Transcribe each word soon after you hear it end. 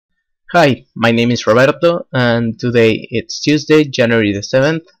Hi, my name is Roberto, and today it's Tuesday, January the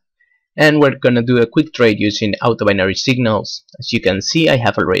 7th, and we're gonna do a quick trade using auto binary signals. As you can see, I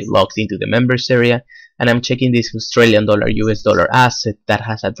have already logged into the members area, and I'm checking this Australian dollar US dollar asset that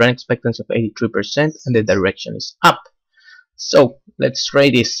has a trend expectancy of 83% and the direction is up. So let's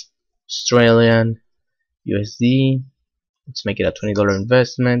trade this Australian USD. Let's make it a $20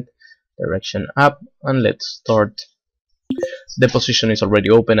 investment, direction up, and let's start. The position is already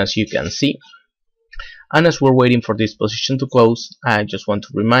open, as you can see, and as we're waiting for this position to close, I just want to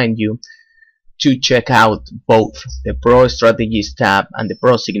remind you to check out both the Pro Strategies tab and the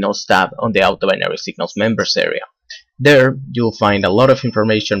Pro Signals tab on the Auto Binary Signals members area. There you'll find a lot of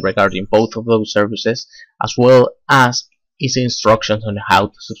information regarding both of those services, as well as easy instructions on how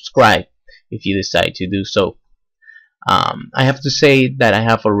to subscribe if you decide to do so. I have to say that I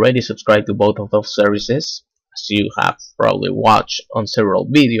have already subscribed to both of those services, as you have probably watched on several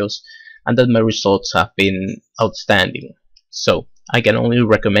videos, and that my results have been outstanding. So I can only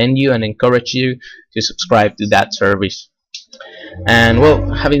recommend you and encourage you to subscribe to that service. And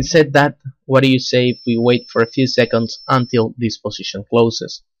well, having said that, what do you say if we wait for a few seconds until this position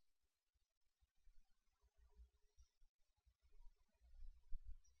closes?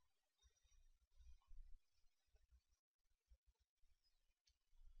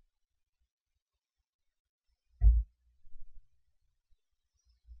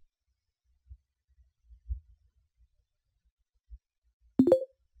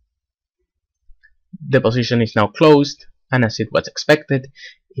 The position is now closed, and as it was expected,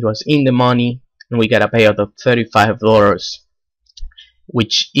 it was in the money, and we got a payout of $35,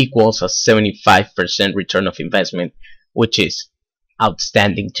 which equals a 75% return of investment, which is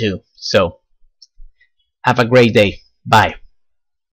outstanding too. So have a great day. Bye.